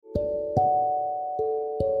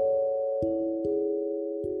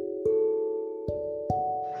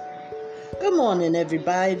Good morning,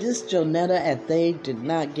 everybody. This is Jonetta at They Did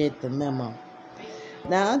Not Get the Memo.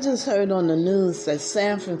 Now, I just heard on the news that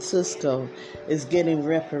San Francisco is getting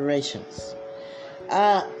reparations.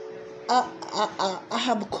 I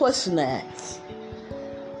have a question to ask.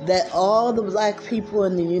 That all the black people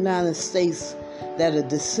in the United States that are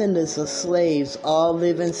descendants of slaves all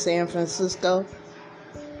live in San Francisco?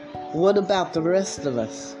 What about the rest of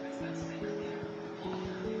us?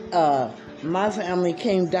 My family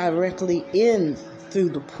came directly in through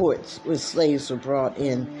the ports where slaves were brought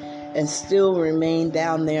in and still remain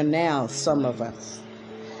down there now, some of us.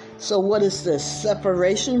 So what is this,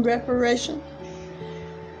 separation reparation?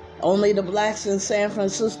 Only the blacks in San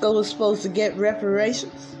Francisco are supposed to get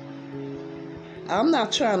reparations? I'm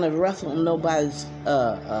not trying to ruffle nobody's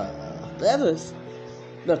feathers,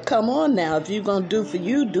 but come on now, if you're going to do for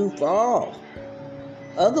you, do for all.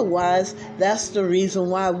 Otherwise, that's the reason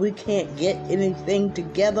why we can't get anything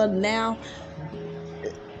together now.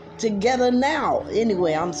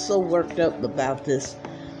 Anyway, I'm so worked up about this,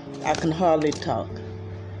 I can hardly talk.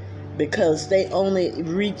 Because they only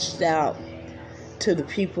reached out to the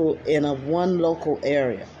people in one local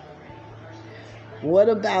area. What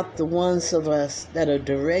about the ones of us that are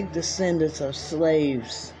direct descendants of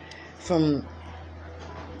slaves from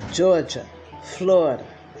Georgia, Florida,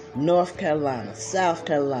 North Carolina, South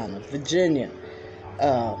Carolina, Virginia,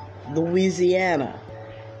 Louisiana,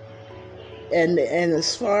 and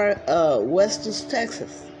as far west as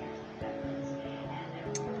Texas?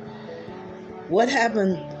 What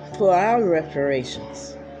happened for our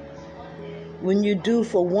reparations? When you do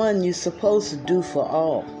for one, you're supposed to do for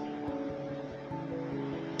all.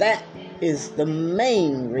 That is the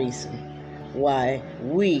main reason why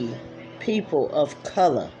we, people of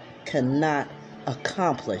color, cannot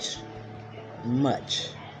accomplish much.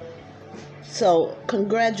 So,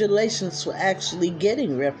 congratulations for actually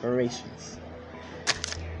getting reparations.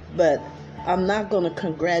 But I'm not going to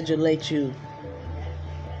congratulate you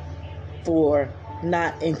for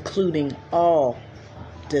not including all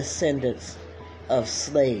descendants of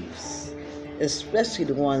slaves, especially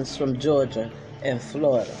the ones from Georgia and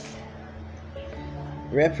Florida.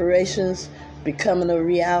 Reparations becoming a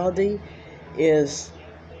reality is,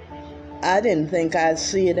 I didn't think I'd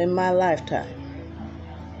see it in my lifetime.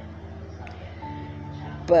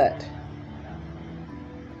 But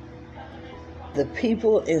the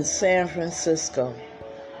people in San Francisco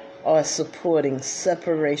are supporting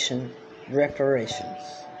separation reparations.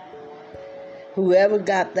 Whoever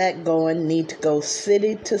got that going need to go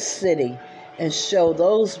city to city and show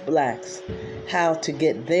those blacks how to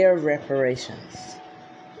get their reparations.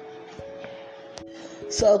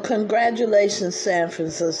 So congratulations, San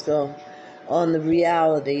Francisco, on the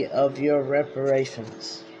reality of your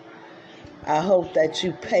reparations. I hope that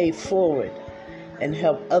you pay forward and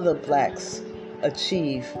help other blacks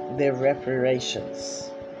achieve their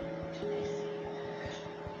reparations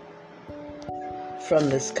from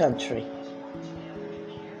this country.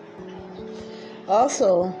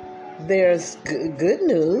 Also, there's good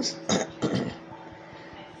news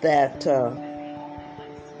that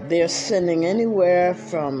they're sending anywhere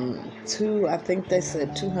from I think they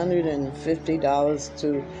said $250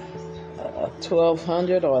 to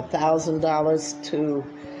 $1,200 or $1,000 to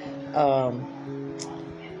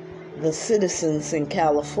the citizens in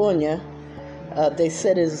California. They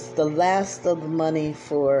said it's the last of the money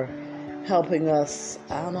for helping us.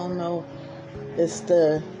 I don't know,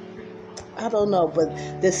 but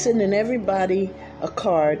they're sending everybody a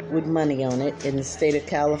card with money on it in the state of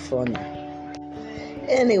California.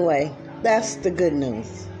 Anyway, that's the good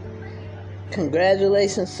news.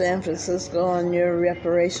 Congratulations, San Francisco, on your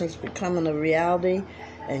reparations becoming a reality,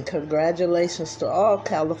 and congratulations to all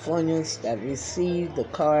Californians that received the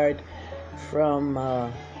card from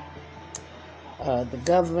the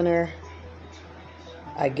governor.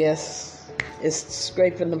 I guess it's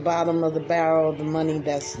scraping the bottom of the barrel of the money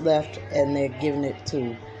that's left, and they're giving it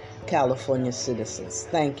to California citizens.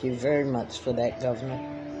 Thank you very much for that, Governor.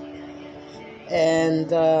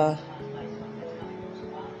 And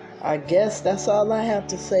I guess that's all I have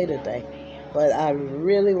to say today. But I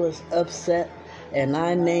really was upset, and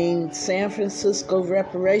I named San Francisco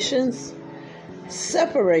reparations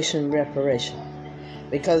separation reparation,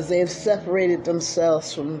 because they've separated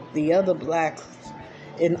themselves from the other blacks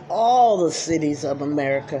in all the cities of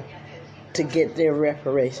America to get their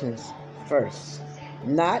reparations first,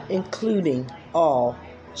 not including all,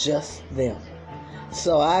 just them.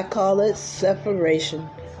 So I call it separation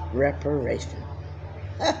reparation.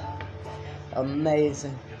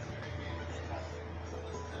 Amazing.